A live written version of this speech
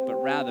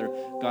Rather,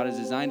 God has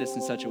designed us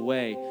in such a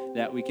way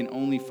that we can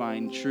only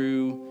find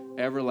true,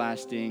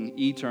 everlasting,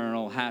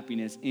 eternal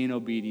happiness in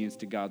obedience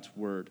to God's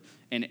word.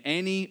 And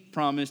any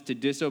promise to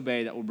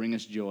disobey that will bring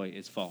us joy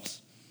is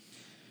false.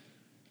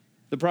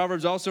 The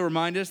Proverbs also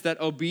remind us that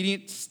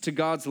obedience to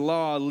God's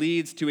law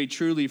leads to a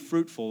truly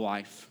fruitful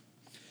life.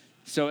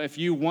 So if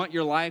you want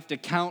your life to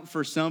count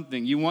for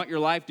something, you want your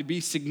life to be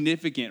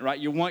significant, right?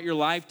 You want your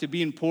life to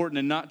be important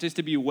and not just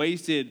to be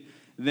wasted,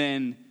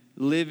 then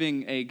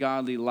living a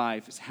godly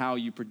life is how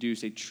you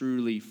produce a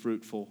truly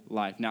fruitful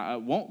life. Now,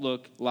 it won't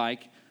look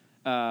like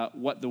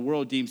what the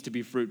world deems to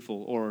be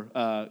fruitful or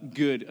a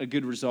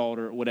good result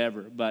or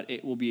whatever, but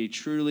it will be a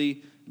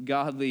truly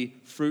godly,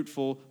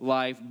 fruitful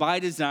life by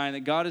design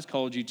that God has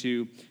called you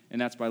to, and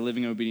that's by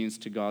living in obedience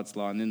to God's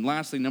law. And then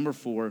lastly, number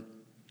 4,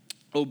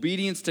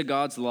 obedience to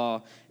God's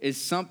law is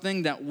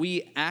something that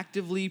we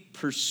actively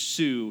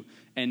pursue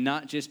and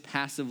not just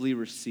passively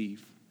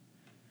receive.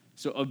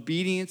 So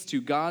obedience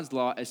to God's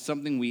law is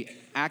something we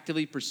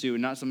actively pursue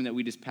and not something that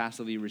we just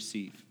passively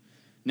receive.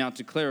 Now,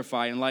 to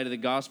clarify, in light of the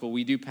gospel,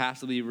 we do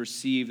passively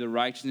receive the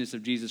righteousness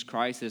of Jesus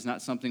Christ. It's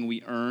not something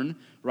we earn,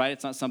 right?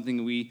 It's not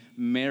something we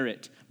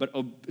merit.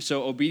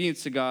 So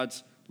obedience to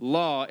God's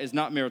law is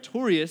not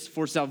meritorious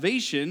for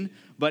salvation,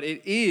 but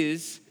it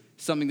is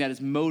something that is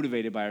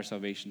motivated by our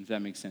salvation, if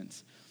that makes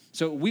sense.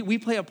 So we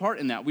play a part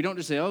in that. We don't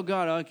just say, oh,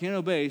 God, I can't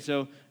obey,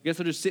 so I guess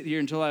I'll just sit here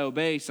until I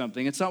obey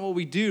something. It's not what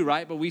we do,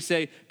 right? But we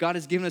say, God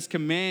has given us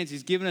commands.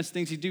 He's given us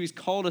things to do. He's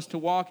called us to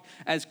walk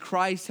as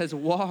Christ has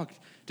walked,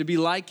 to be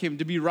like him,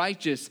 to be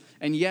righteous.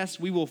 And yes,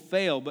 we will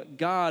fail, but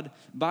God,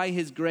 by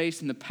his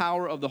grace and the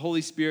power of the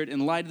Holy Spirit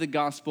in light of the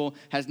gospel,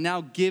 has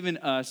now given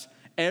us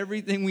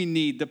everything we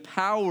need, the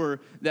power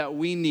that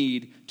we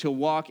need to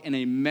walk in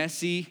a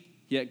messy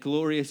yet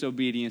glorious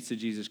obedience to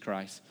Jesus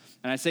Christ.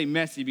 And I say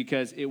messy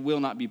because it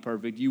will not be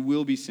perfect. You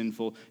will be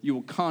sinful. You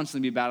will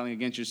constantly be battling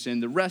against your sin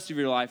the rest of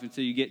your life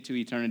until you get to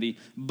eternity.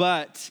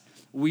 But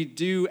we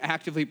do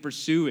actively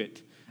pursue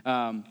it.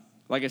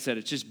 Like I said,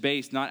 it's just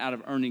based not out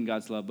of earning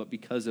God's love, but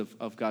because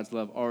of God's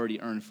love already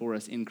earned for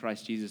us in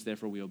Christ Jesus,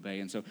 therefore we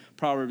obey. And so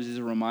Proverbs is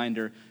a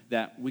reminder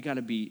that we got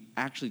to be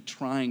actually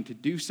trying to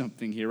do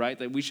something here, right?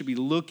 That we should be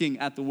looking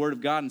at the Word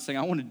of God and saying,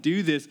 I want to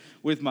do this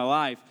with my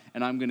life,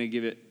 and I'm going to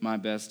give it my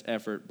best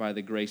effort by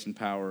the grace and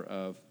power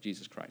of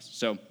Jesus Christ.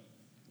 So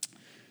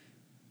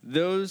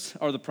those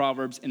are the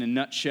Proverbs in a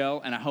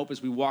nutshell, and I hope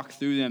as we walk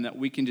through them that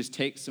we can just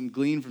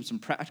glean from some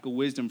practical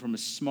wisdom from a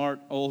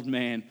smart old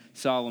man,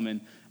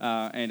 Solomon.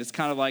 And it's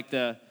kind of like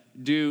the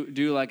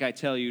do like I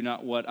tell you,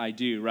 not what I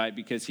do, right?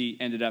 Because he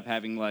ended up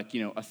having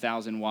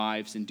 1,000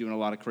 wives and doing a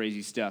lot of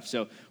crazy stuff.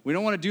 So we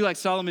don't want to do like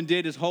Solomon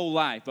did his whole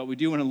life, but we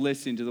do want to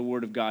listen to the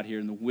word of God here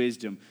and the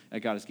wisdom that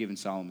God has given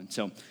Solomon.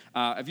 So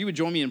if you would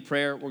join me in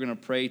prayer, we're going to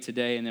pray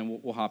today, and then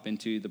we'll hop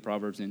into the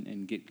Proverbs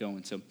and get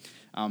going. So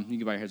you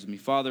can bow your heads with me.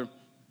 Father,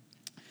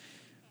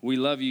 we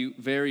love you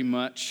very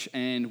much,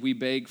 and we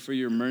beg for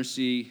your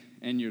mercy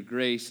and your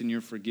grace and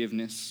your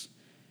forgiveness.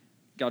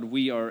 God,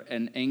 we are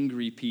an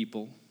angry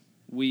people.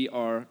 We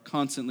are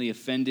constantly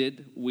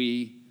offended.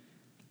 We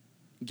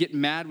get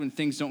mad when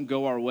things don't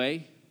go our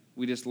way.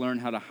 We just learn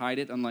how to hide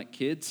it, unlike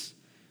kids.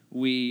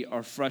 We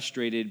are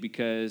frustrated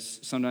because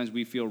sometimes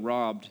we feel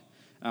robbed,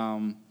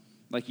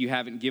 like you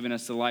haven't given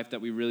us the life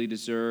that we really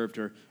deserved,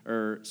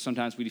 or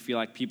sometimes we feel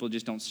like people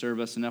just don't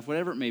serve us enough.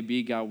 Whatever it may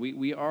be, God,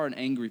 we are an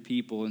angry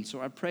people, and so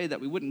I pray that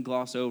we wouldn't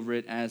gloss over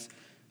it as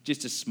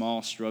just a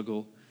small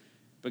struggle,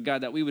 but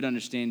God, that we would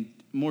understand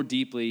more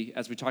deeply,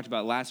 as we talked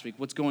about last week,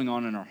 what's going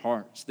on in our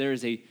hearts. There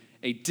is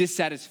a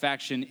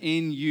dissatisfaction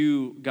in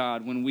you,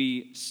 God, when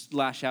we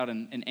lash out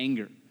in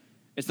anger.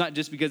 It's not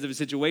just because of a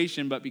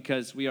situation, but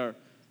because we are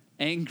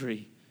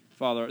angry.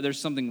 Father, there's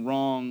something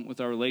wrong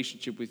with our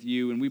relationship with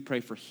you, and we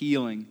pray for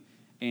healing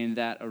in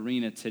that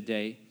arena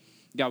today.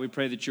 God, we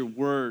pray that your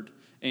word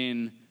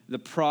in the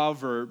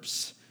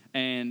Proverbs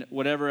and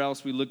whatever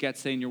else we look at,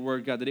 say in your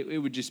word, God, that it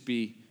would just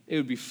be, it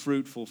would be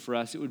fruitful for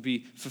us. It would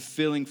be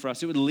fulfilling for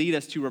us. It would lead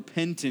us to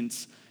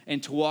repentance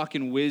and to walk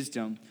in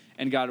wisdom.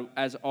 And God,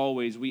 as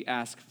always, we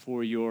ask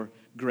for your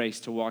grace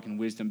to walk in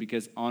wisdom,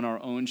 because on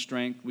our own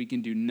strength, we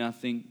can do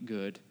nothing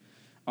good.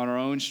 On our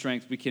own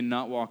strength, we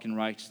cannot walk in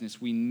righteousness.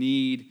 We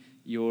need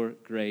your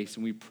grace,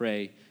 and we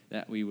pray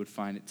that we would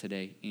find it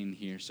today in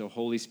here. So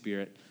Holy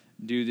Spirit,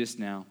 do this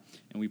now,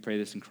 and we pray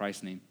this in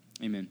Christ's name.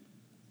 Amen.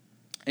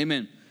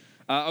 Amen.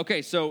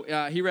 Okay, so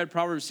he read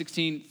Proverbs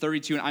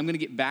 16:32, and I'm going to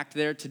get back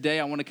there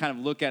today. I want to kind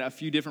of look at a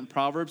few different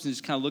Proverbs and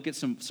just kind of look at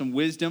some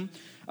wisdom.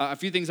 A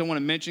few things I want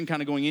to mention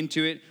kind of going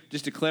into it,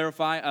 just to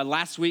clarify.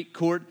 Last week,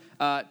 Court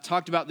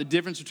talked about the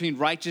difference between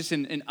righteous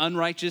and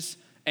unrighteous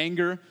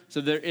anger.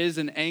 So there is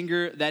an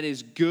anger that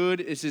is good.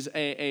 This is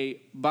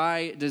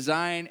by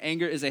design,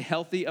 anger is a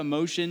healthy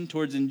emotion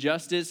towards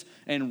injustice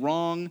and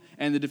wrong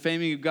and the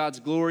defaming of God's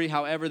glory.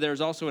 However,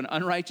 there's also an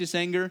unrighteous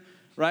anger,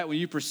 right? When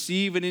you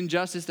perceive an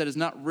injustice that is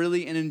not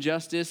really an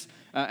injustice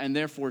and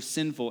therefore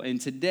sinful. And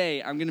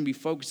today, I'm going to be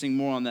focusing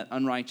more on that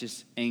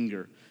unrighteous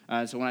anger.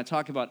 So when I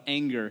talk about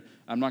anger,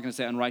 I'm not going to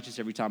say unrighteous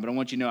every time, but I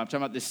want you to know I'm talking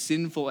about this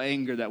sinful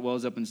anger that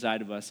wells up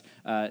inside of us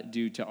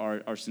due to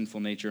our sinful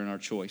nature and our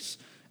choice.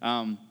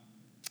 And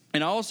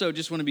I also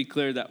just want to be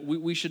clear that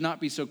we should not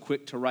be so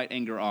quick to write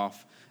anger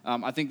off.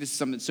 I think this is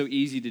something that's so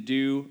easy to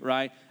do,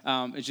 right?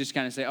 It's just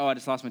kind of say, oh, I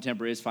just lost my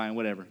temper, it's fine,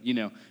 whatever,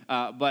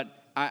 But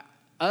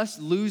us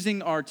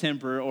losing our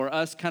temper or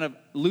us kind of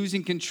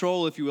losing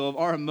control, if you will, of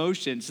our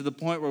emotions to the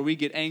point where we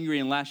get angry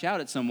and lash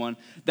out at someone,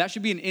 that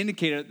should be an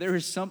indicator that there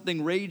is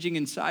something raging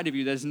inside of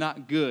you that's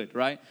not good,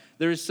 right?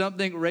 There is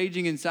something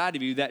raging inside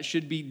of you that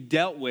should be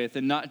dealt with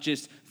and not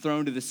just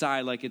thrown to the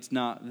side like it's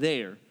not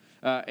there.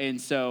 And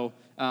so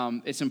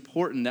it's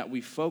important that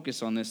we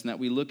focus on this and that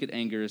we look at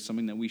anger as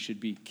something that we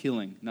should be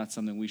killing, not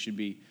something we should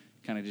be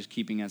kind of just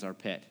keeping as our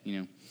pet,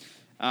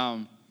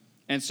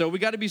 And so we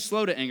got to be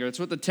slow to anger. That's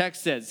what the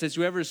text says. It says,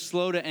 whoever is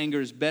slow to anger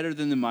is better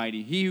than the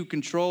mighty. He who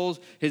controls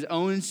his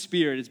own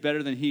spirit is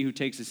better than he who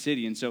takes a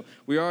city. And so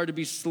we are to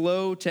be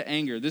slow to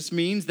anger. This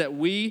means that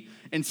we,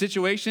 in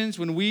situations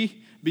when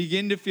we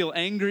begin to feel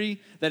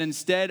angry, that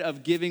instead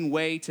of giving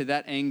way to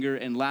that anger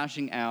and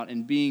lashing out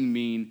and being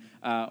mean,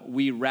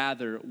 we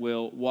rather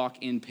will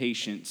walk in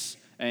patience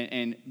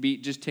and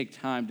just take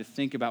time to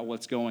think about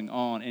what's going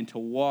on and to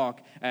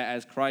walk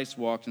as Christ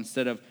walked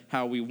instead of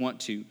how we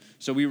want to.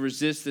 So we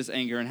resist this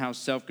anger and have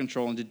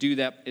self-control, and to do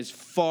that is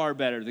far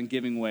better than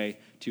giving way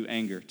to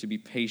anger, to be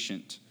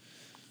patient.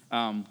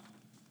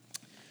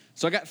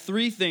 So I got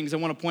 3 things I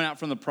want to point out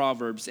from the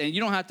Proverbs. And you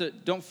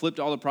don't flip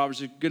to all the Proverbs.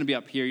 They're going to be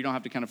up here. You don't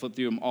have to kind of flip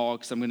through them all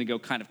because I'm going to go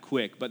kind of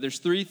quick. But there's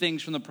 3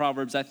 things from the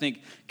Proverbs I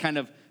think kind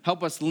of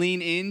help us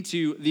lean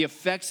into the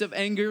effects of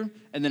anger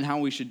and then how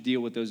we should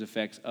deal with those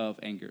effects of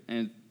anger.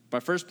 And my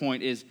first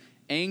point is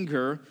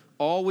anger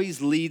always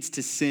leads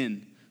to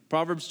sin.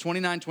 Proverbs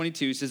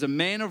 29:22 says, a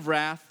man of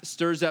wrath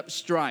stirs up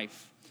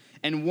strife,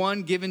 and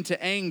one given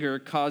to anger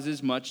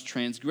causes much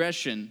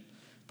transgression.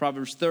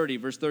 Proverbs 30,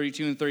 verse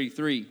 32 and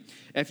 33.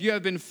 If you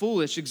have been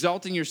foolish,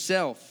 exalting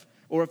yourself,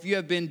 or if you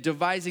have been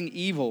devising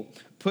evil,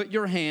 put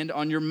your hand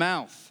on your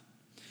mouth.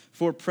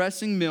 For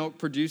pressing milk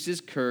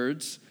produces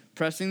curds,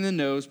 pressing the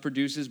nose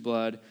produces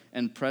blood,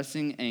 and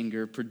pressing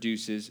anger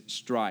produces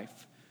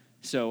strife.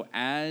 So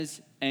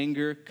as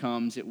anger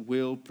comes, it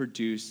will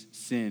produce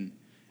sin.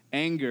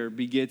 Anger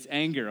begets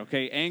anger,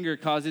 okay? Anger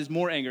causes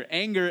more anger.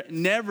 Anger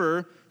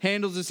never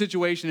handles the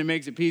situation and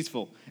makes it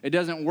peaceful. It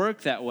doesn't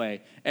work that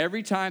way.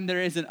 Every time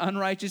there is an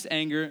unrighteous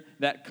anger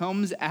that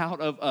comes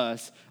out of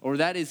us or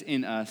that is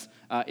in us,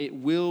 it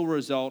will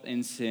result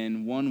in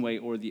sin one way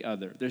or the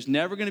other. There's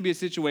never going to be a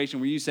situation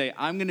where you say,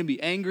 I'm going to be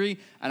angry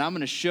and I'm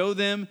going to show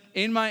them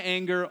in my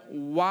anger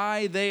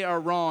why they are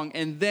wrong,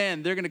 and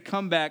then they're going to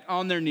come back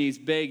on their knees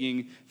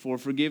begging for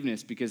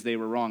forgiveness because they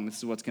were wrong. This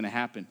is what's going to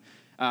happen.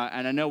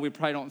 And I know we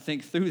probably don't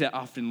think through that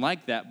often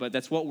like that, but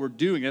that's what we're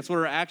doing. That's what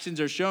our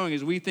actions are showing,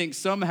 is we think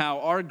somehow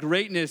our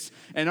greatness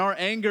and our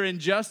anger and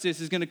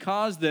justice is going to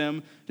cause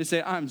them to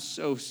say, I'm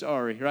so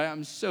sorry, right?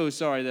 I'm so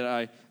sorry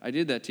that I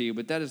did that to you.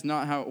 But that is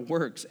not how it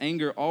works.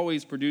 Anger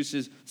always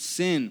produces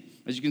sin.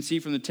 As you can see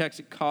from the text,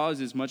 it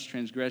causes much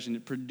transgression.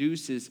 It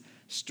produces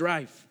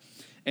strife.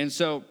 And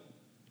so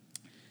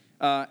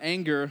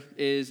anger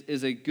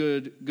is a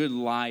good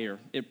liar.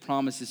 It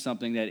promises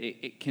something that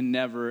it can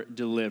never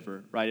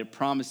deliver, right? It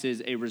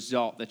promises a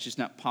result that's just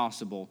not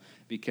possible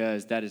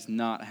because that is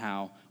not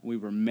how we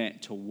were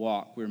meant to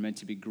walk. We were meant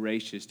to be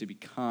gracious, to be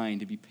kind,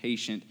 to be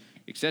patient,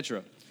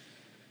 etc.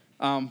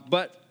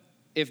 But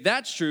if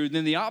that's true,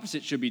 then the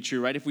opposite should be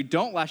true, right? If we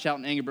don't lash out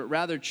in anger, but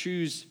rather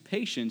choose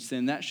patience,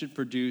 then that should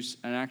produce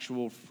an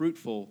actual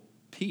fruitful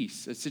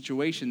peace, a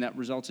situation that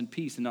results in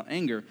peace and not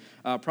anger.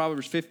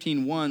 Proverbs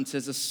 15:1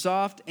 says, a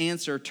soft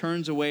answer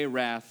turns away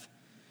wrath,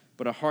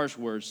 but a harsh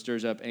word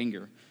stirs up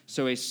anger.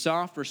 So a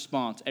soft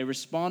response, a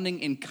responding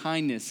in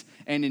kindness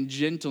and in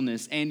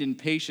gentleness and in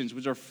patience,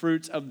 which are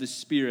fruits of the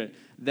Spirit,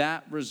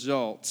 that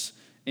results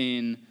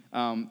in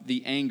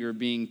the anger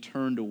being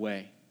turned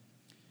away.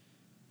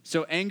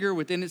 So anger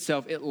within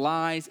itself, it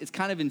lies. It's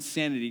kind of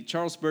insanity.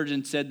 Charles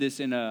Spurgeon said this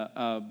in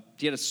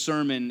he had a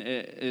sermon.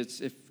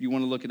 It's, if you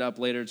want to look it up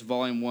later, it's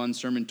volume 1,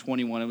 sermon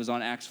 21. It was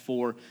on Acts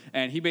 4.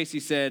 And he basically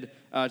said,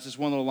 just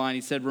one little line.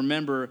 He said,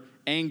 remember,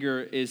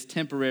 anger is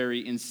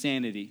temporary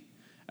insanity.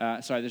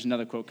 Sorry, there's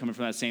another quote coming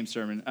from that same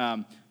sermon.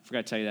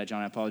 Forgot to tell you that,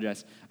 John. I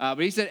apologize. But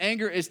he said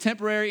anger is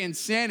temporary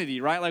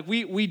insanity, right? Like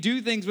we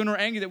do things when we're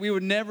angry that we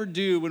would never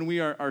do when we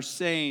are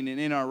sane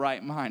and in our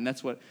right mind.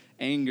 That's what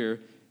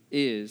anger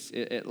is.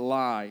 It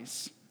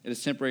lies. It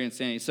is temporary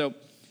insanity. So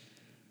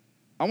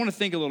I want to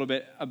think a little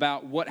bit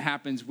about what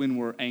happens when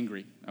we're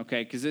angry,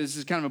 okay? Because this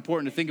is kind of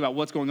important to think about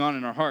what's going on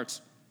in our hearts.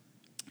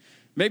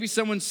 Maybe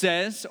someone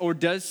says or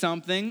does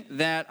something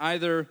that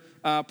either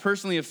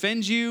personally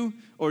offends you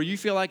or you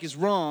feel like is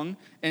wrong.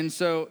 And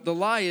so the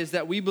lie is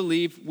that we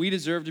believe we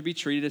deserve to be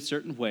treated a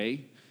certain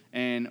way.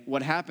 And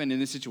what happened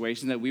in this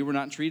situation that we were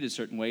not treated a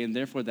certain way, and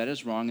therefore that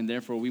is wrong, and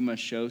therefore we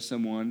must show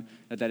someone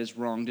that is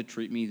wrong to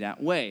treat me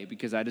that way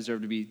because I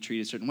deserve to be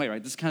treated a certain way,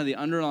 right? This is kind of the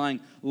underlying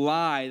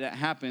lie that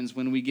happens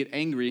when we get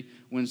angry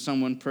when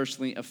someone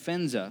personally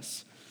offends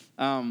us.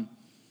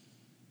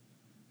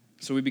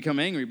 So we become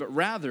angry, but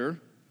rather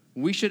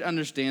we should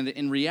understand that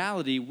in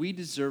reality, we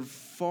deserve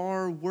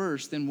far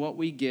worse than what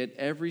we get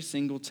every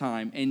single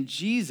time. And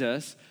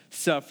Jesus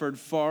suffered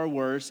far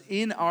worse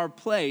in our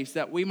place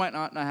that we might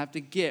not have to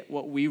get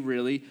what we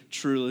really,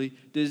 truly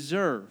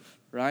deserve,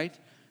 right?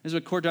 This is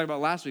what Court talked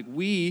about last week.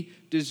 We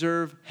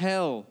deserve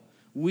hell.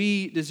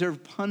 We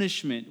deserve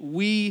punishment.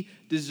 We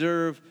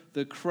deserve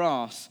the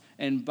cross.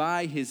 And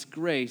by his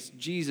grace,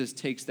 Jesus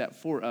takes that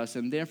for us,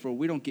 and therefore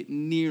we don't get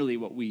nearly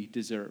what we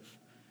deserve.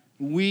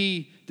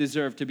 We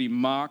deserve to be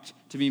mocked,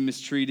 to be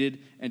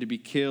mistreated, and to be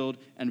killed,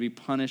 and to be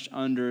punished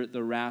under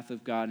the wrath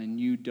of God, and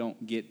you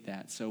don't get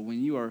that. So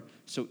when you are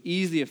so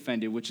easily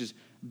offended, which is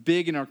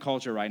big in our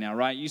culture right now,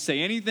 right? You say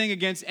anything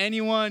against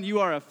anyone,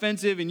 you are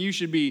offensive, and you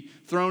should be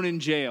thrown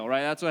in jail,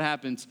 right? That's what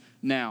happens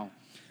now.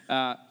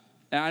 And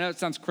I know it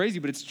sounds crazy,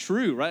 but it's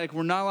true, right? Like,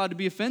 we're not allowed to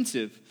be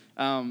offensive.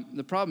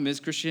 The problem is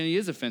Christianity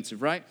is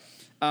offensive, right?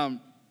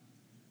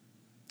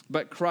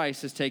 But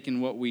Christ has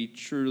taken what we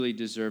truly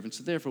deserve. And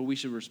so therefore, we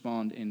should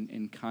respond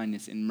in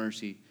kindness and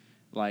mercy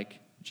like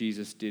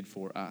Jesus did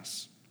for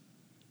us.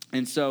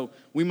 And so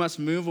we must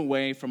move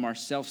away from our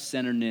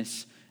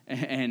self-centeredness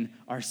and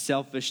our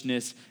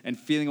selfishness and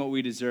feeling what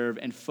we deserve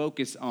and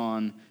focus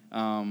on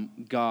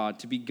God.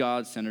 To be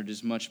God-centered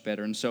is much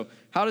better. And so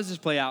how does this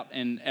play out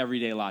in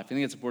everyday life? I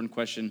think that's an important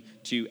question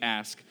to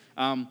ask.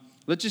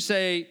 Let's just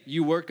say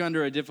you work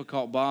under a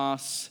difficult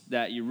boss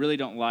that you really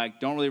don't like,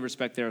 don't really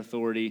respect their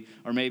authority,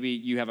 or maybe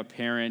you have a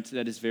parent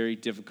that is very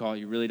difficult,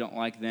 you really don't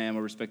like them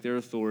or respect their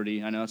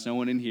authority. I know it's no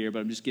one in here, but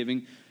I'm just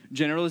giving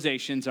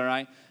generalizations, all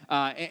right?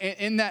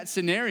 In that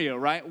scenario,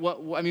 right,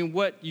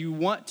 what you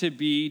want to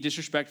be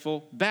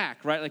disrespectful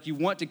back, right? Like, you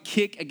want to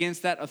kick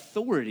against that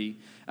authority.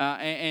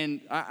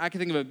 And I can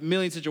think of a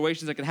million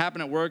situations that could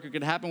happen at work. It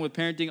could happen with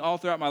parenting all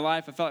throughout my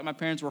life. I felt like my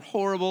parents were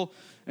horrible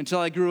until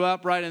I grew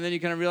up, right? And then you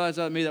kind of realize,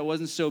 oh, maybe that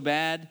wasn't so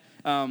bad.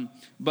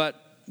 But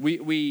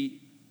we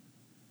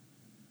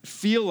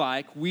feel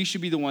like we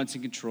should be the ones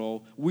in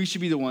control. We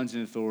should be the ones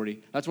in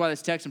authority. That's why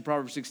this text in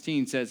Proverbs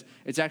 16 says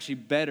it's actually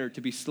better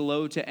to be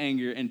slow to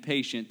anger and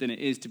patient than it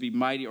is to be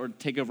mighty or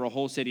take over a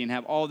whole city and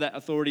have all that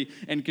authority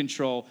and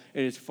control.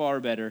 It is far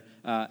better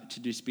to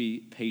just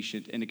be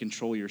patient and to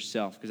control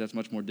yourself, because that's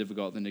much more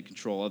difficult than to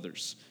control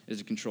others, is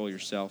to control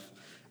yourself.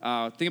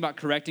 Think about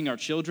correcting our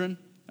children,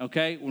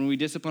 okay? When we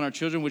discipline our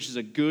children, which is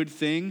a good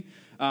thing.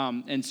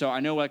 And so I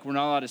know, like, we're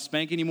not allowed to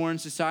spank anymore in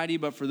society,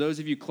 but for those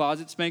of you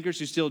closet spankers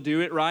who still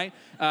do it, right?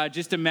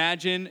 Just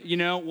imagine,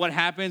 what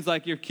happens,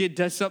 like your kid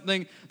does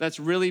something that's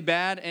really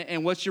bad,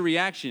 and what's your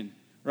reaction,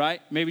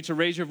 right? Maybe to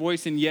raise your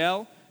voice and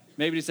yell,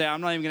 maybe to say,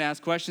 I'm not even going to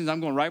ask questions, I'm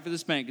going right for the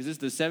spank, because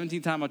this is the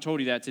 17th time I told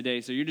you that today,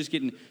 so you're just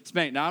getting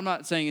spanked. Now, I'm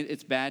not saying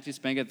it's bad to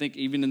spank. I think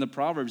even in the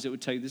Proverbs, it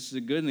would tell you this is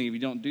a good thing. If you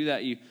don't do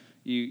that,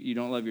 you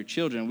don't love your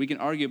children. We can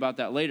argue about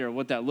that later,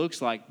 what that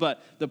looks like.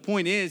 But the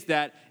point is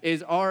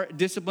our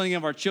disciplining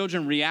of our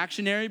children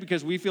reactionary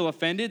because we feel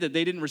offended that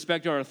they didn't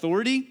respect our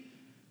authority?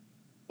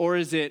 Or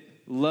is it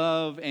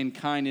love and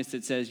kindness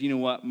that says, you know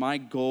what, my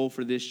goal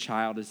for this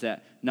child is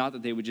that not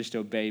that they would just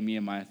obey me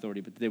and my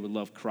authority, but that they would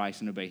love Christ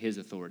and obey his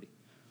authority.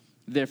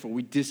 Therefore,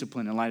 we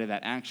discipline in light of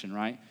that action,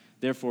 right?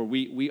 Therefore,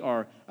 we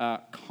are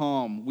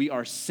calm. We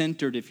are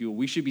centered, if you will.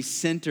 We should be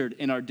centered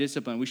in our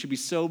discipline. We should be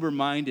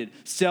sober-minded,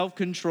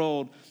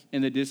 self-controlled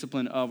in the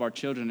discipline of our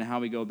children and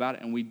how we go about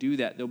it. And we do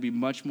that. There will be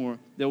much more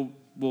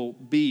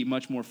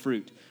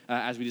fruit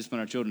as we discipline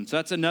our children. So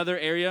that's another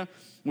area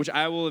which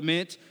I will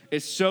admit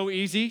is so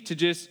easy to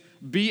just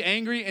be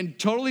angry and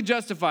totally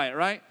justify it,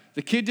 right?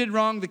 The kid did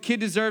wrong. The kid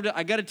deserved it.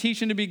 I got to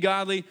teach him to be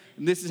godly.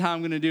 And this is how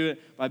I'm going to do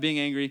it, by being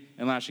angry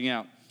and lashing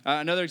out.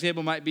 Another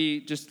example might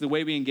be just the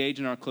way we engage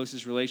in our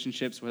closest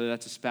relationships, whether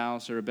that's a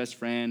spouse or a best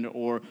friend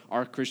or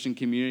our Christian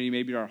community,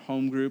 maybe our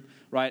home group,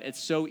 right?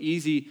 It's so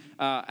easy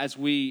as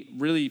we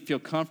really feel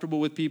comfortable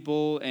with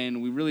people and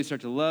we really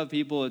start to love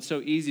people. It's so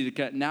easy to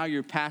cut. Now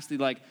you're past the,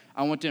 like,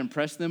 I want to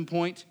impress them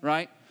point,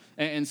 right?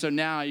 And so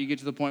now you get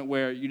to the point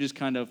where you just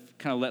kind of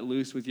let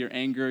loose with your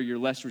anger. You're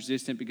less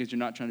resistant because you're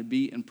not trying to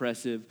be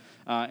impressive.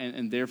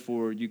 And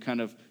therefore, you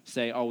kind of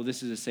say, oh, well,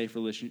 this is a safe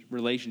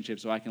relationship,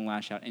 so I can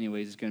lash out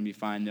anyways. It's going to be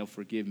fine. They'll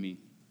forgive me.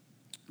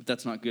 But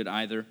that's not good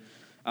either.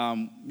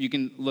 You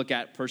can look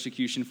at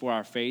persecution for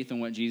our faith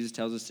and what Jesus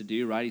tells us to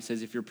do, right? He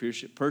says, if you're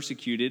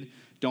persecuted,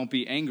 don't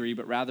be angry,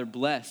 but rather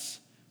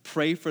bless.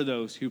 Pray for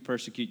those who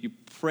persecute you.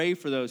 Pray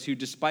for those who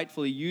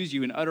despitefully use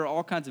you and utter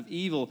all kinds of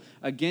evil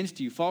against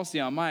you falsely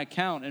on my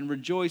account, and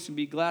rejoice and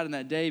be glad in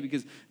that day,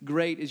 because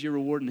great is your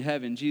reward in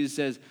heaven. Jesus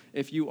says,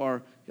 if you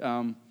are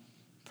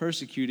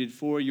persecuted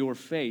for your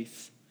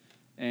faith,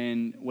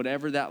 and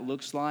whatever that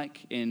looks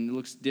like, and it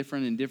looks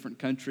different in different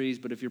countries,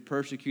 but if you're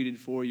persecuted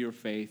for your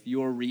faith,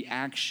 your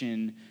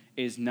reaction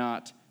is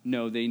not,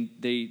 no,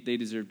 they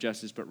deserve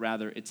justice, but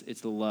rather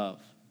it's the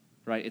love.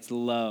 Right? It's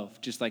love.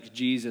 Just like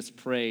Jesus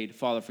prayed,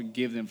 Father,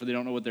 forgive them, for they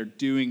don't know what they're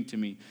doing to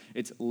me.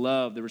 It's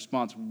love, the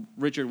response.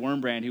 Richard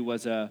Wurmbrand, who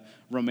was a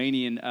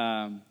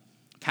Romanian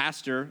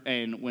pastor,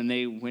 and when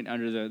they went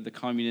under the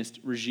communist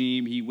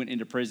regime, he went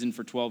into prison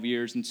for 12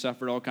 years and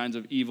suffered all kinds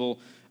of evil,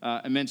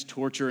 immense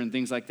torture and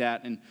things like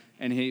that.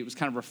 And he was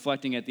kind of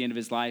reflecting at the end of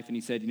his life, and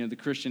he said, the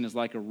Christian is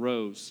like a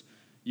rose.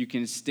 You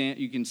can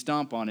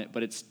stomp on it,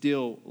 but it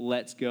still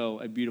lets go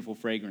a beautiful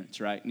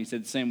fragrance, right? And he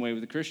said the same way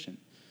with the Christian.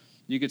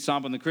 You could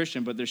stomp on the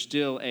Christian, but there's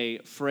still a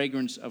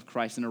fragrance of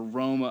Christ, an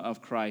aroma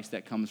of Christ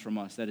that comes from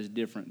us that is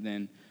different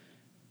than,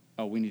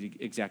 we need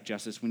to exact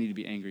justice. We need to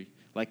be angry.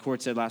 Like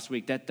Court said last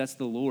week, that's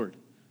the Lord.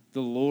 The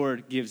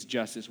Lord gives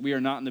justice. We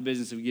are not in the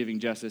business of giving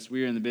justice.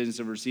 We are in the business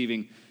of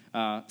receiving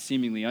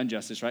seemingly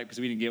injustice, right? Because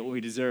we didn't get what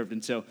we deserved.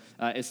 And so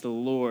it's the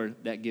Lord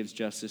that gives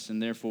justice,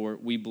 and therefore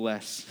we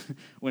bless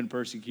when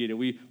persecuted.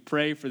 We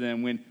pray for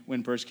them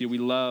when persecuted. We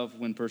love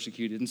when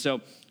persecuted. And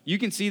so you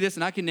can see this,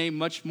 and I can name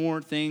much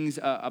more things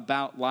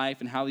about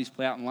life and how these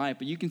play out in life.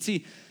 But you can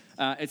see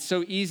it's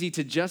so easy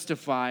to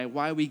justify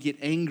why we get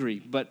angry.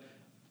 But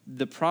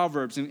the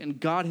Proverbs and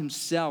God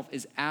himself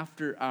is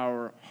after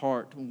our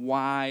heart.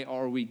 Why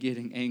are we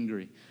getting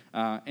angry?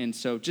 And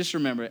so just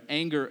remember,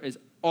 anger is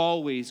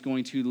always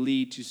going to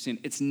lead to sin.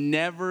 It's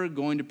never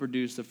going to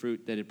produce the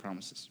fruit that it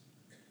promises.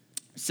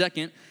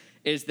 Second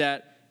is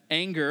that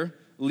anger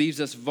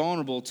leaves us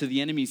vulnerable to the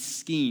enemy's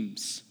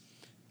schemes.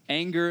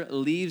 Anger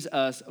leaves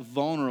us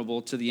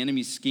vulnerable to the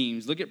enemy's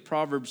schemes. Look at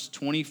Proverbs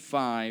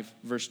 25,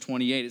 verse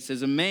 28. It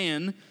says, a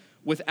man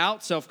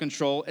without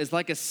self-control is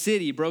like a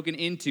city broken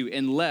into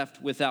and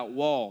left without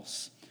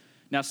walls.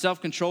 Now,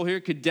 self-control here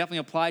could definitely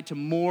apply to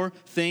more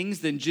things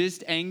than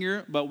just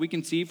anger, but we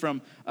can see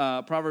from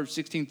Proverbs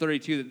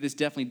 16:32 that this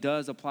definitely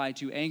does apply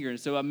to anger. And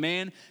so a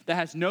man that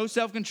has no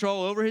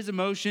self-control over his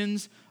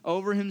emotions,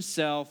 over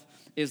himself,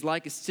 is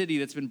like a city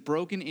that's been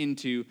broken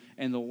into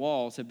and the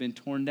walls have been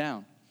torn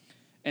down.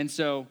 And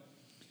so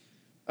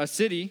a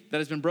city that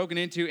has been broken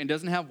into and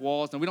doesn't have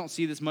walls. Now, we don't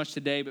see this much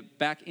today, but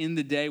back in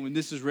the day when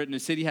this was written, a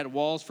city had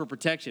walls for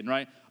protection,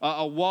 right?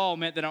 A wall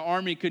meant that an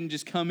army couldn't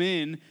just come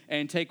in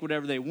and take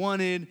whatever they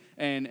wanted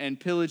and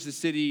pillage the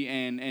city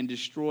and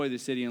destroy the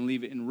city and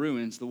leave it in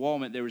ruins. The wall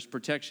meant there was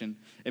protection.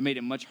 It made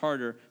it much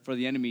harder for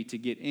the enemy to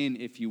get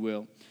in, if you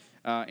will.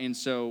 And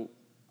so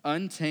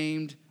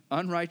untamed,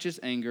 unrighteous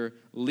anger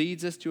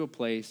leads us to a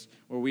place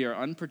where we are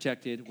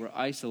unprotected, we're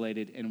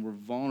isolated, and we're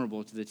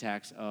vulnerable to the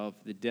attacks of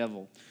the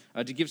devil.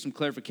 To give some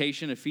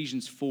clarification,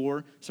 Ephesians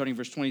 4, starting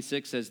verse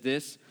 26, says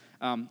this.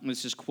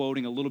 This is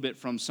quoting a little bit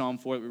from Psalm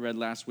 4 that we read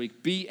last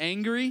week. Be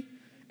angry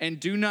and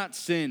do not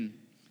sin.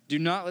 Do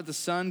not let the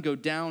sun go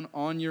down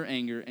on your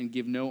anger and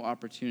give no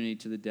opportunity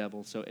to the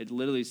devil. So it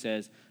literally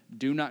says,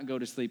 do not go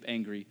to sleep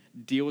angry.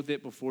 Deal with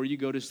it before you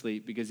go to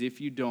sleep, because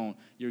if you don't,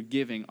 you're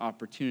giving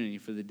opportunity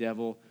for the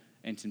devil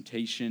and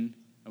temptation,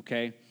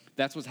 okay?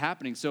 That's what's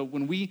happening. So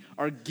when we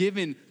are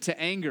given to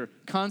anger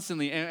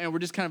constantly and we're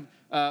just kind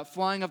of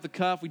flying off the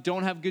cuff, we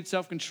don't have good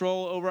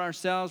self-control over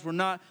ourselves, we're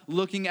not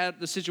looking at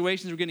the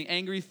situations, we're getting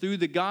angry through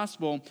the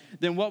gospel,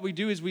 then what we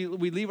do is we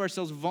leave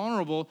ourselves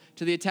vulnerable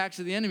to the attacks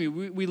of the enemy.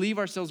 We leave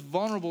ourselves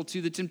vulnerable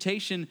to the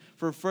temptation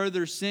for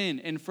further sin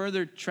and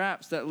further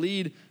traps that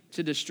lead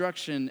to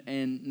destruction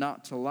and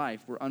not to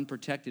life. We're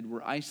unprotected.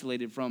 We're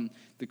isolated from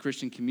the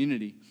Christian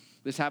community.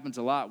 This happens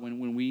a lot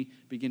when we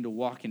begin to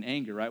walk in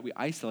anger, right? We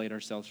isolate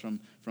ourselves from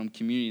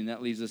community, and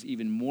that leaves us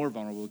even more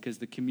vulnerable because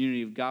the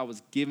community of God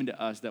was given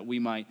to us that we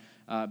might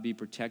be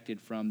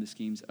protected from the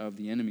schemes of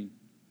the enemy.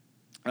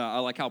 I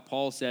like how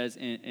Paul says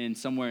in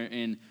somewhere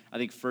in, I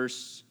think,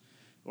 1st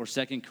or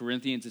 2nd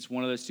Corinthians, it's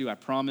one of those two, I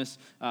promise.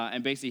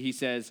 And basically he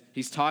says,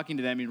 he's talking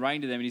to them, he's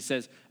writing to them, and he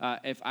says,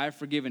 if I've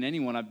forgiven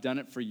anyone, I've done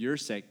it for your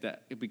sake,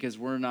 because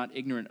we're not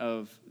ignorant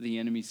of the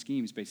enemy's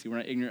schemes, basically. We're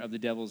not ignorant of the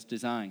devil's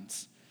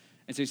designs.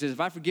 And so he says, if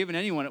I've forgiven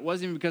anyone, it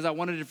wasn't even because I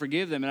wanted to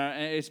forgive them,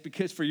 and it's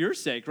because for your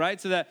sake, right?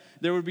 So that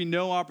there would be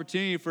no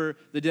opportunity for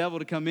the devil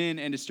to come in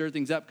and to stir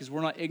things up, because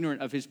we're not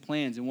ignorant of his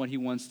plans and what he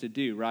wants to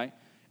do, right?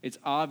 It's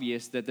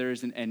obvious that there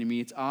is an enemy.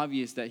 It's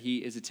obvious that he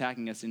is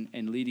attacking us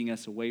and leading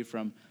us away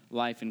from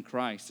life in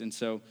Christ. And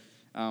so,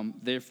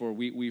 therefore,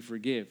 we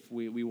forgive.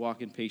 We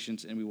walk in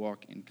patience and we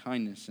walk in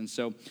kindness. And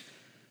so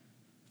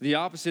the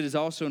opposite is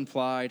also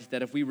implied,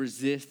 that if we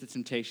resist the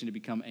temptation to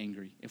become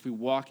angry, if we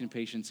walk in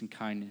patience and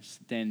kindness,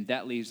 then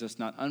that leaves us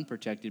not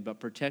unprotected, but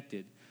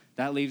protected.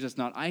 That leaves us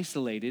not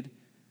isolated,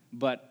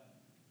 but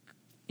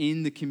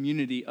in the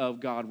community of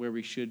God where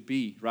we should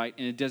be, right?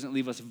 And it doesn't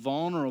leave us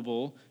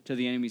vulnerable to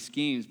the enemy's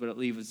schemes, but it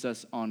leaves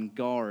us on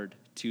guard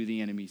to the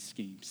enemy's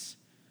schemes.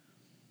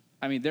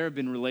 I mean, there have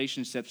been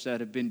relationships that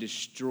have been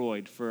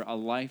destroyed for a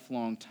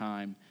lifelong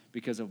time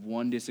because of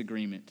one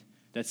disagreement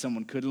that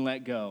someone couldn't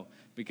let go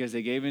because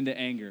they gave into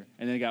anger,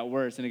 and then it got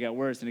worse, and it got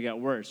worse, and it got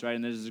worse, right?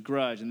 And there's this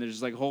grudge, and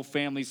there's like whole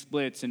family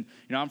splits, and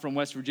I'm from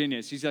West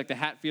Virginia, so you see like the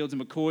Hatfields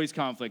and McCoys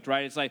conflict,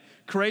 right? It's like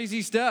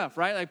crazy stuff,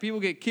 right? Like people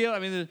get killed. I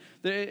mean,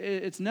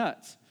 it's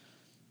nuts.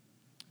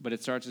 But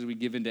it starts as we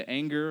give into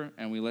anger,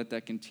 and we let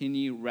that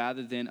continue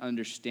rather than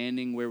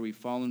understanding where we've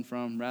fallen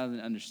from, rather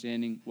than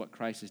understanding what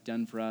Christ has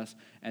done for us,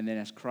 and then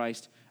as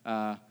Christ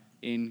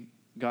in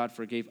God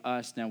forgave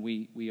us, now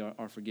we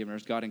are forgiven.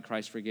 As God in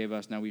Christ forgave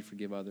us, now we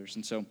forgive others.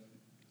 And so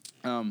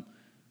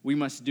we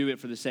must do it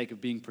for the sake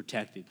of being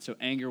protected. So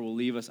anger will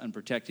leave us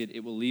unprotected.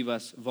 It will leave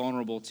us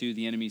vulnerable to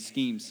the enemy's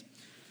schemes.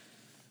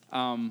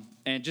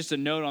 And just a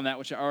note on that,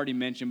 which I already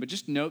mentioned, but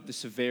just note the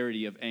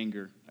severity of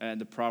anger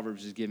the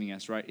Proverbs is giving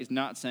us, right? It's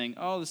not saying,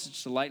 oh, this is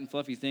just a light and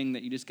fluffy thing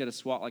that you just got to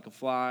swat like a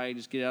fly,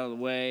 just get out of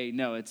the way.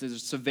 No, it's a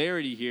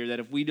severity here that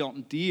if we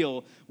don't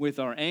deal with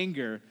our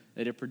anger,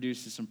 that it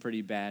produces some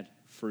pretty bad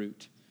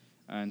fruit.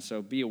 And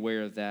so be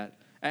aware of that.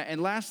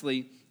 And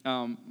lastly,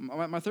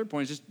 my third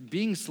point is just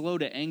being slow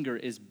to anger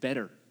is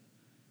better.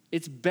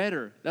 It's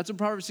better. That's what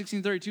Proverbs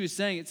 16:32 is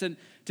saying. It said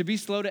to be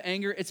slow to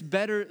anger, it's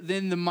better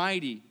than the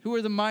mighty. Who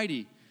are the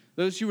mighty?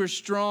 Those who are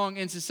strong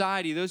in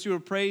society, those who are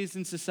praised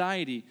in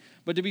society.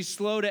 But to be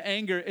slow to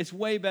anger, it's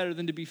way better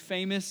than to be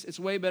famous. It's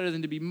way better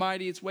than to be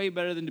mighty. It's way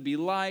better than to be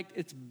liked.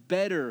 It's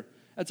better.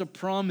 That's a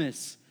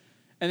promise.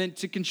 And then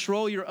to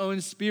control your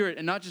own spirit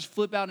and not just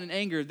flip out in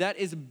anger, that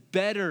is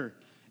better.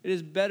 It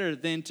is better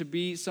than to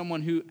be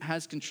someone who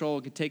has control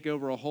and can take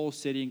over a whole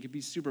city and can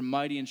be super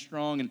mighty and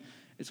strong, and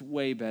it's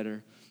way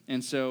better.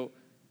 And so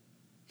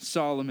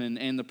Solomon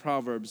and the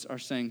Proverbs are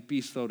saying,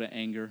 be slow to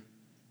anger.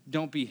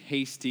 Don't be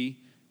hasty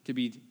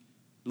to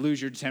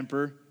lose your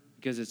temper,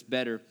 because it's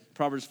better.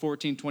 Proverbs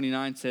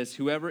 14:29 says,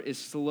 whoever is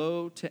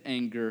slow to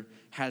anger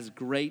has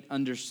great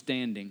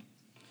understanding,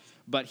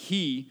 but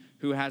he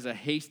who has a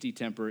hasty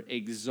temper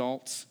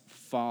exalts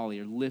folly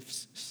or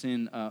lifts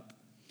sin up.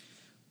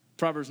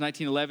 Proverbs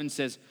 19:11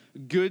 says,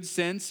 good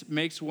sense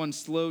makes one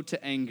slow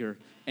to anger,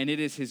 and it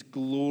is his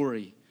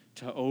glory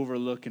to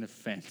overlook an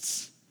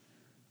offense.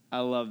 I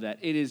love that.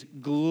 It is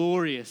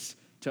glorious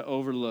to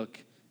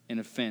overlook an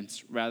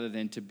offense rather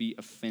than to be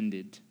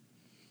offended.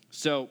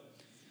 So,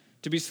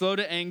 to be slow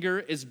to anger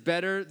is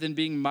better than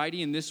being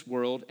mighty in this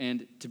world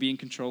and to be in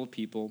control of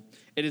people.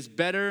 It is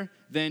better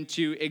than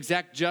to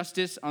exact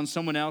justice on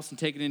someone else and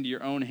take it into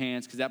your own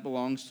hands, because that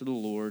belongs to the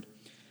Lord.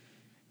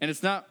 And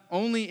it's not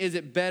only is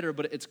it better,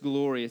 but it's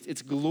glorious.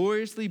 It's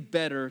gloriously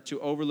better to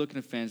overlook an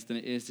offense than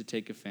it is to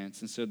take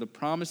offense. And so the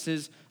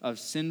promises of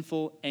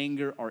sinful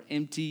anger are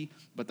empty,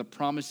 but the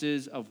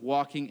promises of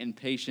walking in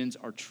patience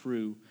are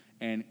true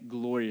and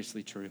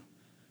gloriously true.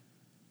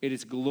 It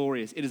is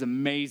glorious. It is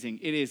amazing.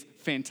 It is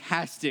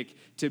fantastic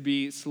to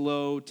be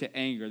slow to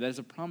anger. That is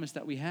a promise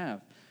that we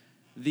have.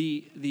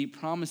 The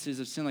promises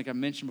of sin, like I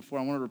mentioned before,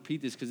 I want to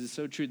repeat this because it's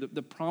so true.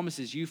 The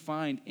promises you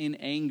find in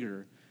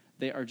anger,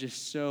 they are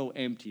just so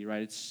empty,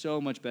 right? It's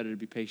so much better to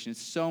be patient.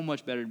 It's so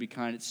much better to be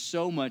kind. It's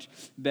so much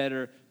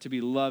better to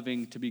be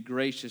loving, to be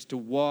gracious, to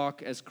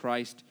walk as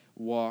Christ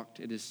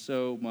walked. It is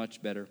so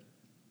much better.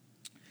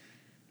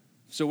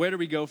 So where do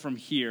we go from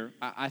here?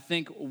 I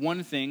think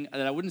one thing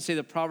that I wouldn't say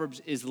the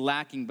Proverbs is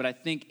lacking, but I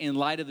think in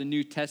light of the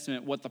New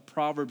Testament, what the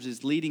Proverbs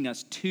is leading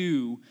us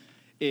to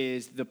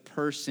is the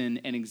person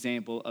and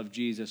example of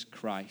Jesus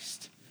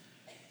Christ.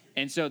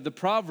 And so the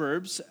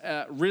Proverbs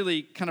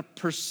really kind of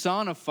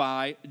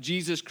personify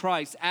Jesus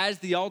Christ as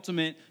the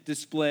ultimate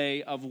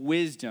display of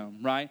wisdom,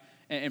 right?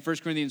 In 1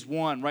 Corinthians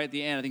 1, right at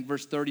the end, I think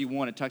verse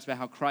 31, it talks about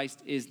how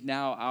Christ is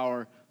now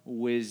our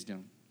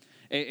wisdom.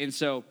 And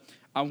so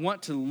I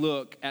want to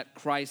look at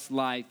Christ's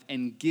life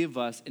and give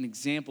us an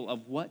example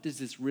of what does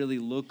this really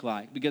look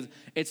like, because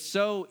it's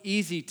so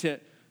easy to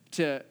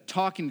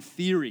talk in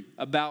theory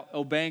about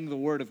obeying the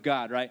word of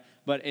God, right?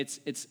 But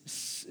it's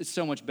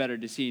so much better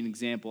to see an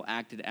example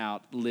acted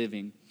out,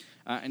 living.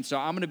 And so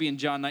I'm going to be in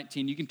John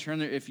 19. You can turn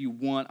there if you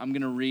want. I'm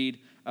going to read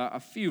a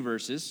few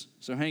verses,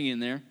 so hang in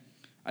there.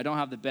 I don't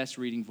have the best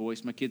reading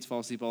voice. My kids fall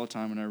asleep all the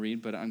time when I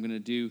read, but I'm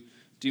going to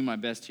do my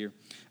best here.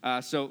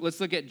 So let's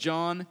look at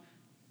John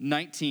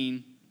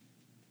 19,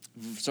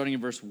 starting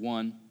in verse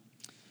 1.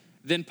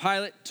 Then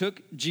Pilate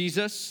took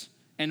Jesus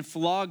and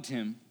flogged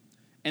him.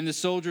 And the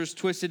soldiers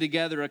twisted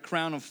together a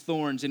crown of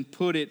thorns and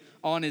put it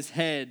on his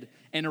head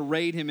and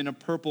arrayed him in a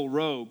purple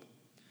robe.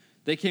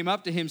 They came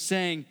up to him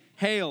saying,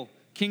 "Hail,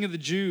 King of the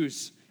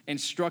Jews," and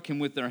struck him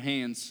with their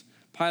hands.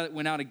 Pilate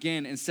went out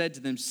again and said to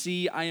them,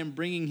 "See, I am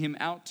bringing him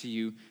out to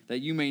you,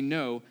 that you may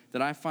know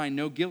that I find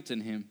no guilt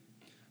in him."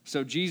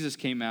 So Jesus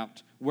came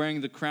out,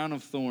 wearing the crown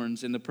of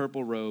thorns and the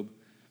purple robe.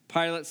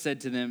 Pilate said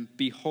to them,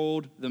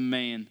 "Behold the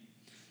man."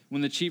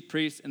 When the chief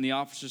priests and the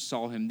officers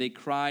saw him, they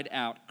cried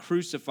out,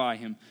 "Crucify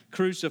him,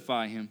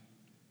 crucify him."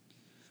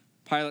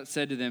 Pilate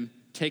said to them,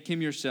 "Take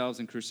him yourselves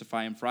and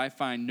crucify him, for I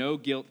find no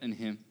guilt in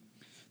him."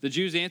 The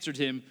Jews answered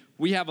him,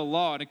 "We have a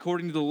law, and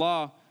according to the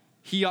law,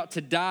 he ought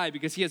to die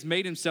because he has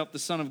made himself the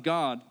Son of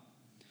God."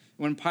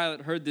 When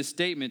Pilate heard this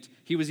statement,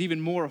 he was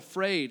even more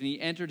afraid, and he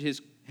entered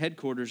his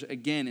headquarters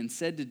again and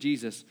said to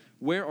Jesus,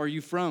 "Where are you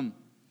from?"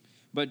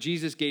 But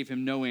Jesus gave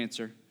him no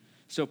answer.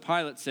 So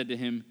Pilate said to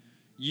him,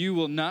 "You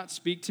will not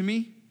speak to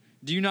me?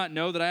 Do you not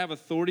know that I have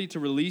authority to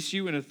release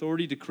you and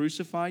authority to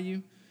crucify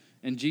you?"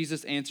 And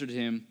Jesus answered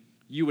him,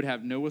 "You would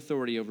have no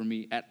authority over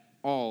me at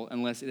all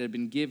unless it had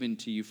been given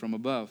to you from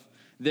above.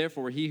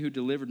 Therefore, he who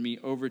delivered me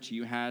over to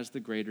you has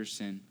the greater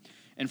sin."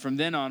 And from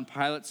then on,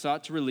 Pilate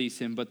sought to release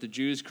him, but the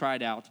Jews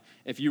cried out,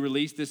 "If you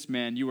release this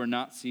man, you are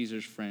not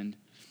Caesar's friend.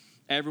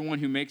 Everyone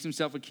who makes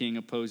himself a king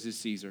opposes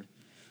Caesar."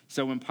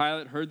 So when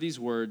Pilate heard these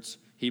words,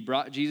 He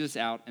brought Jesus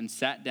out and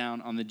sat down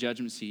on the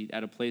judgment seat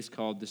at a place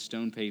called the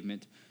Stone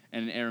Pavement,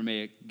 and in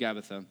Aramaic,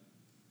 Gabbatha.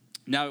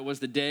 Now it was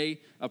the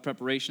day of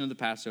preparation of the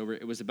Passover.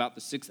 It was about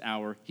the 6th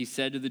hour. He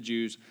said to the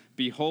Jews,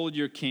 "Behold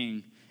your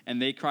king."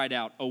 And they cried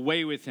out,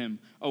 away with him,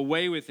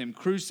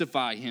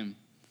 crucify him."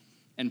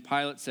 And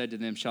Pilate said to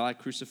them, "Shall I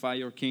crucify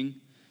your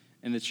king?"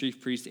 And the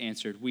chief priests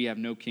answered, "We have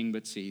no king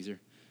but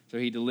Caesar." So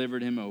he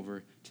delivered him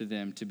over to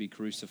them to be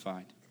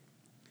crucified.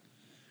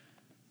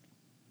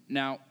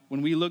 Now,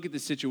 when we look at the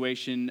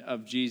situation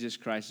of Jesus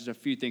Christ, there's a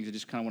few things I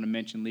just kind of want to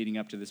mention leading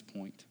up to this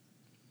point.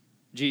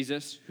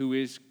 Jesus, who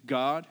is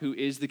God, who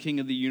is the King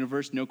of the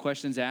universe, no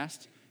questions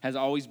asked, has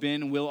always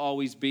been and will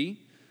always be,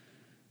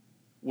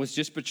 was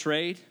just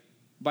betrayed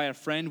by a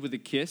friend with a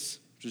kiss,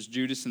 which was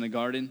Judas in the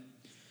garden.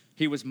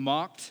 He was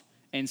mocked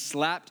and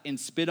slapped and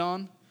spit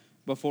on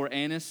before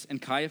Annas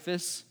and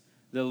Caiaphas,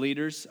 the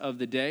leaders of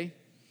the day.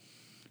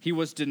 He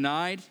was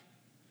denied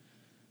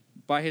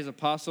by his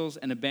apostles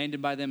and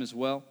abandoned by them as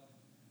well,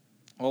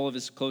 all of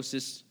his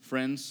closest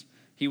friends.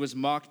 He was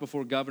mocked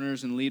before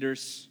governors and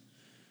leaders.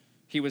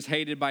 He was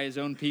hated by his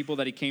own people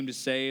that he came to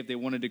save. They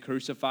wanted to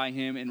crucify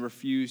him and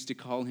refused to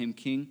call him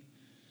king.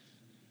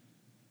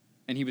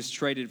 And he was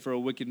traded for a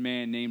wicked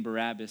man named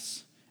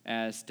Barabbas,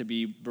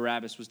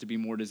 Barabbas was to be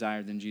more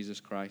desired than Jesus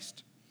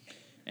Christ.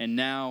 And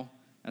now,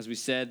 as we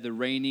said, the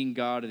reigning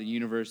God of the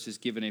universe is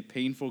given a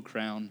painful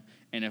crown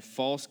and a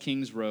false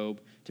king's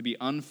robe to be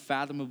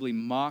unfathomably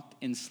mocked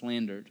and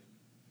slandered.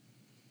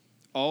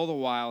 All the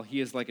while, he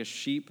is like a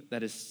sheep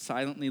that is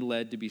silently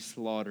led to be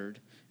slaughtered,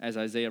 as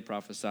Isaiah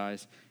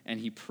prophesies, and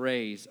he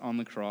prays on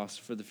the cross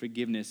for the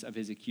forgiveness of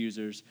his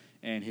accusers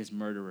and his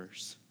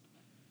murderers.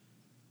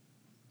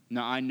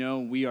 Now, I know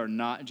we are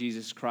not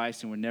Jesus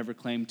Christ and would never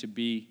claim to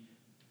be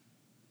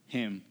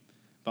him,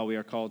 but we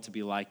are called to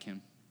be like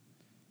him.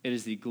 It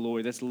is the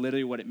glory. That's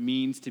literally what it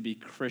means to be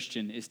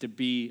Christian, is to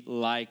be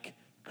like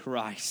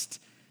Christ.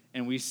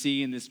 And we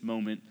see in this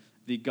moment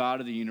the God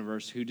of the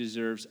universe, who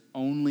deserves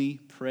only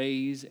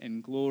praise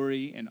and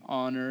glory and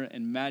honor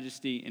and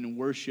majesty and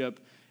worship,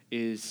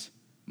 is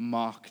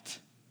mocked.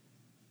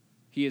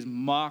 He is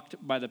mocked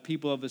by the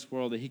people of this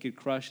world that he could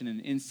crush in an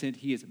instant.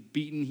 He is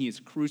beaten, he is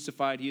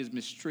crucified, he is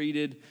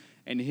mistreated,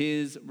 and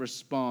his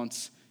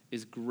response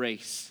is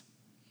grace.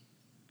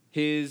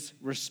 His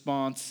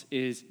response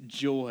is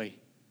joy.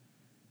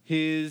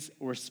 His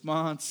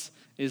response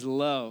is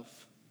love.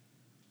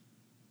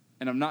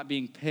 And I'm not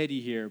being petty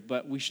here,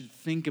 but we should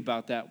think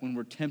about that when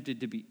we're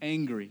tempted to be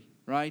angry,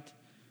 right?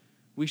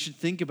 We should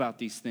think about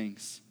these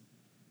things.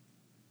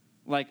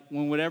 Like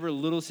when whatever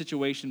little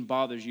situation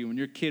bothers you, when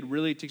your kid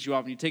really ticks you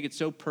off and you take it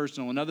so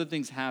personal and other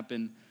things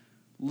happen,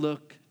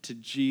 look to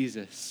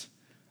Jesus.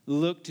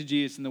 Look to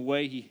Jesus in the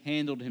way he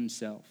handled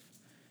himself.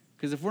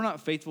 Because if we're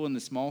not faithful in the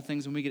small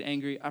things when we get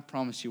angry, I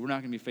promise you, we're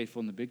not going to be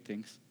faithful in the big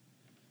things.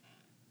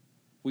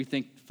 We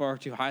think far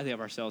too highly of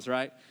ourselves,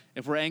 right?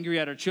 If we're angry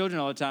at our children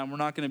all the time, we're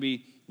not going to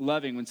be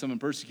loving when someone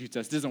persecutes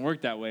us. It doesn't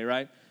work that way,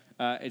 right?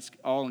 It's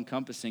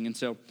all-encompassing. And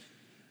so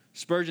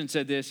Spurgeon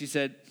said this. He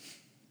said,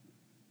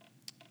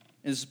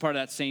 and this is part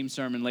of that same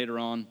sermon later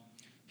on.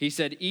 He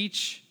said,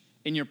 "Each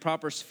in your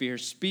proper sphere,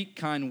 speak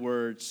kind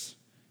words,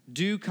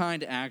 do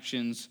kind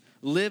actions,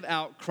 live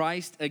out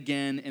Christ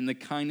again in the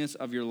kindness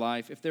of your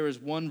life. If there is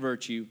one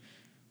virtue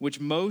which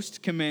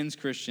most commends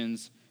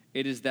Christians,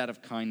 it is that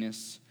of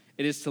kindness.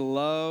 It is to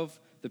love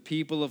the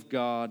people of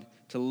God,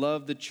 to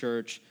love the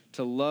church,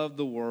 to love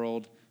the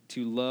world,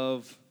 to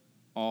love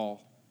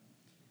all."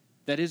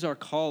 That is our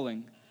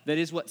calling. That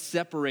is what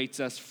separates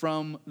us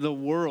from the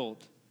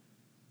world.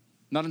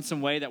 Not in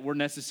some way that we're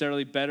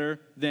necessarily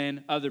better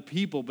than other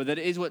people, but that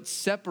is what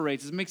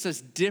separates us, makes us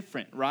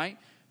different, right?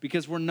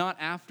 Because we're not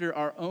after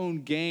our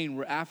own gain.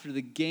 We're after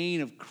the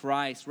gain of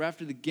Christ. We're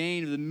after the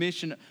gain of the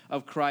mission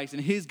of Christ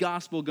and his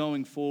gospel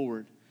going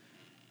forward.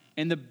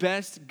 And the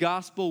best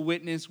gospel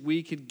witness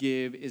we could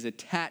give is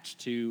attached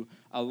to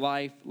a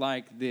life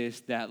like this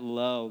that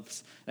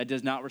loves, that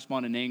does not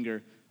respond in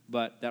anger,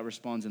 but that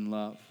responds in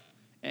love.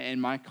 And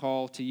my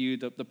call to you,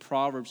 the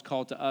Proverbs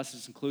call to us,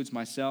 this includes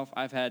myself.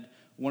 I've had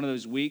one of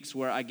those weeks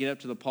where I get up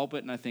to the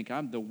pulpit and I think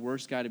I'm the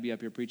worst guy to be up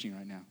here preaching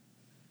right now.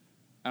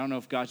 I don't know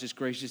if God's just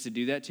gracious to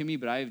do that to me,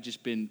 but I have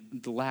just been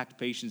lacked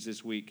patience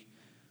this week.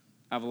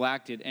 I've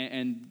lacked it.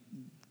 And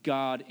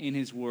God in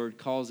his word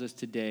calls us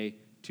today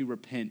to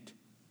repent.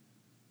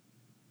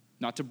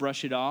 Not to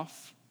brush it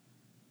off,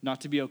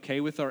 not to be okay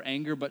with our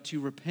anger, but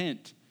to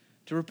repent.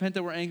 To repent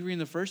that we're angry in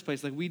the first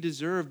place, like we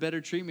deserve better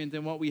treatment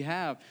than what we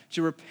have.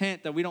 To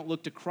repent that we don't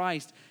look to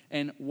Christ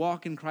and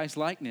walk in Christ's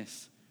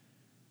likeness.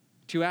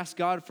 To ask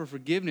God for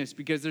forgiveness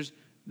because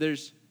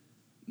there's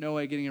no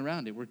way getting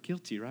around it. We're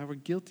guilty, right? We're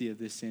guilty of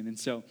this sin. And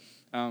so,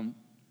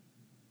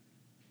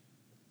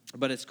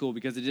 but it's cool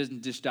because it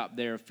doesn't just stop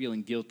there of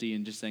feeling guilty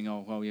and just saying,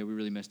 oh, well, yeah, we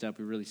really messed up.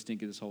 We really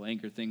stink at this whole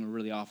anger thing. We're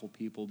really awful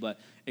people. But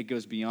it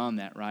goes beyond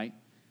that, right?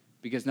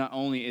 Because not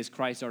only is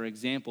Christ our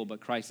example, but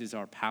Christ is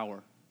our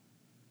power.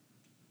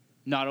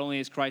 Not only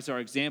is Christ our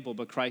example,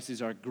 but Christ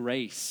is our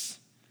grace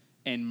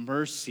and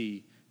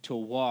mercy to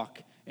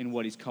walk in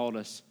what he's called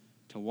us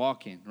to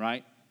walk in,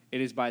 right?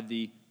 It is by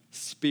the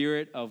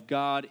Spirit of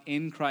God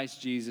in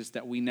Christ Jesus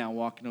that we now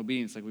walk in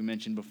obedience, like we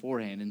mentioned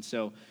beforehand. And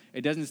so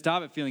it doesn't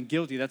stop at feeling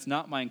guilty. That's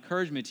not my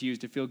encouragement to you, is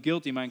to feel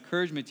guilty. My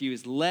encouragement to you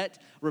is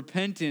let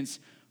repentance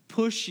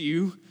push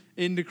you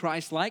into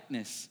Christ's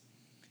likeness.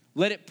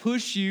 Let it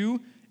push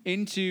you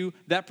into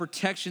that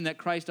protection that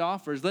Christ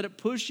offers. Let it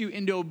push you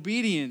into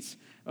obedience,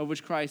 of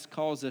which Christ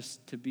calls us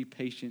to be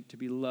patient, to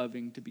be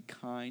loving, to be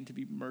kind, to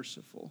be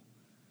merciful.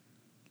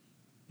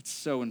 It's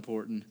so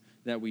important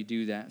that we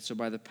do that. So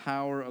by the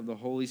power of the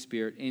Holy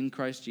Spirit in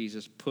Christ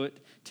Jesus, put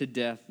to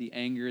death the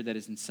anger that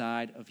is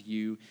inside of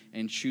you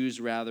and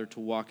choose rather to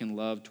walk in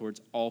love towards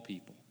all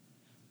people.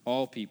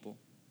 All people.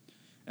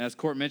 As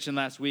Court mentioned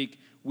last week,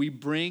 we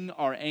bring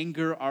our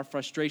anger, our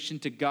frustration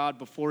to God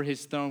before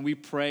his throne. We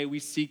pray, we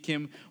seek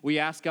him, we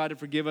ask God to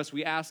forgive us,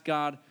 we ask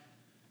God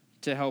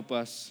to help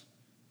us.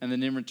 And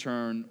then in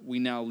return, we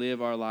now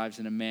live our lives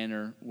in a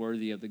manner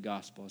worthy of the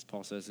gospel, as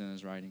Paul says in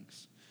his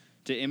writings.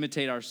 To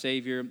imitate our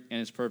Savior and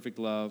his perfect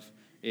love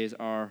is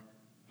our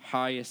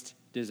highest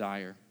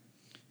desire.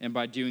 And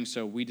by doing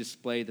so, we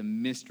display the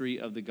mystery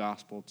of the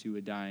gospel to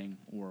a dying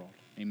world.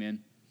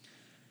 Amen.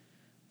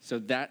 So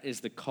that is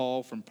the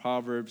call from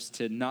Proverbs,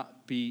 to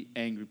not be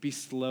angry. Be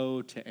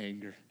slow to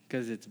anger,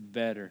 because it's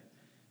better.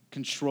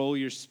 Control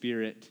your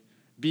spirit.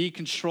 Be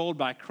controlled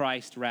by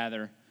Christ,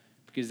 rather,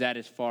 because that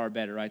is far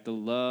better, right? The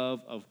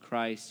love of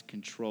Christ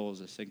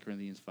controls us, 2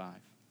 Corinthians 5.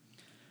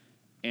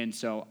 And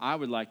so I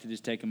would like to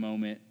just take a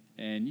moment,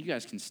 and you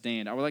guys can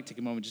stand. I would like to take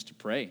a moment just to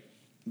pray,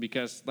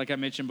 because like I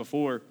mentioned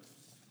before,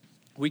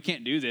 we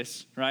can't do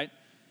this, right?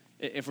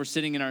 If we're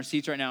sitting in our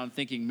seats right now and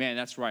thinking, man,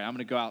 that's right, I'm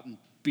going to go out and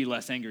be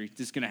less angry.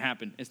 This is going to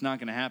happen. It's not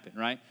going to happen,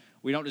 right?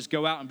 We don't just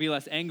go out and be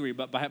less angry,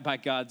 but by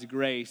God's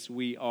grace,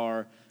 we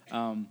are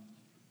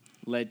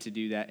led to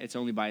do that. It's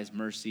only by his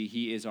mercy.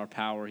 He is our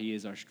power. He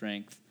is our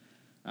strength.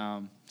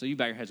 So you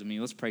bow your heads with me.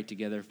 Let's pray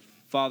together.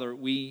 Father,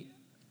 we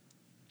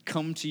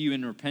come to you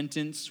in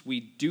repentance. We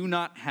do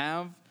not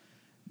have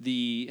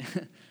the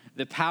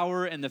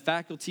power and the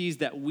faculties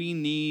that we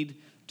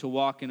need to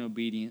walk in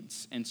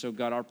obedience. And so,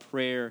 God, our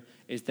prayer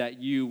is that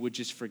you would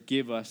just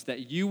forgive us,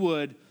 that you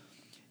would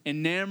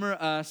enamor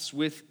us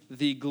with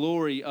the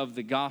glory of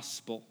the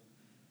gospel.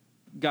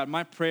 God,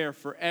 my prayer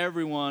for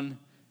everyone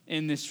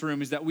in this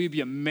room is that we be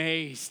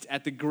amazed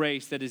at the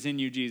grace that is in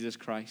you, Jesus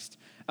Christ.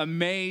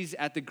 Amazed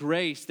at the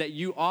grace that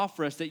you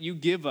offer us, that you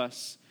give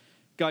us.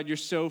 God, you're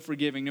so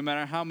forgiving. No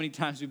matter how many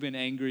times we've been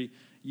angry,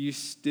 you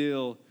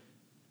still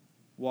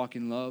walk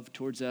in love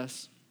towards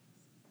us.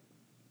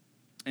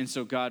 And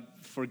so, God,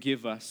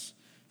 forgive us.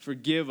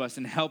 Forgive us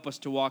and help us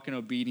to walk in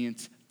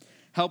obedience.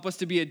 Help us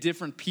to be a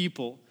different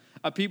people.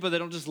 A people that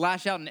don't just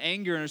lash out in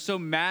anger and are so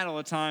mad all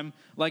the time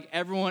like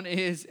everyone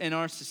is in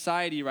our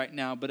society right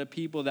now, but a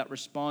people that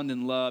respond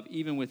in love,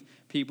 even with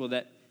people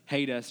that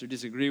hate us or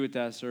disagree with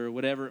us or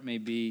whatever it may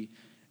be.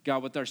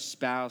 God, with our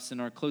spouse and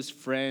our close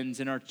friends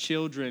and our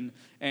children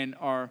and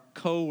our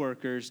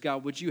co-workers,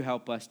 God, would you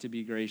help us to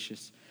be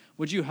gracious?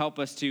 Would you help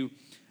us to,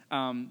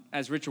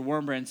 as Richard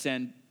Wurmbrand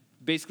said,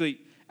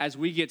 basically, as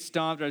we get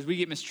stomped or as we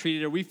get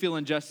mistreated or we feel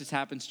injustice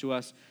happens to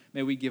us,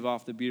 may we give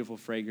off the beautiful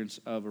fragrance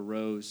of a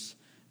rose.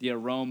 The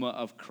aroma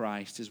of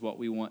Christ is what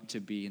we want to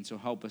be. And so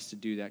help us to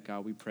do that,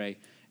 God, we pray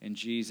in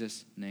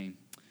Jesus' name.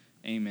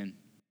 Amen.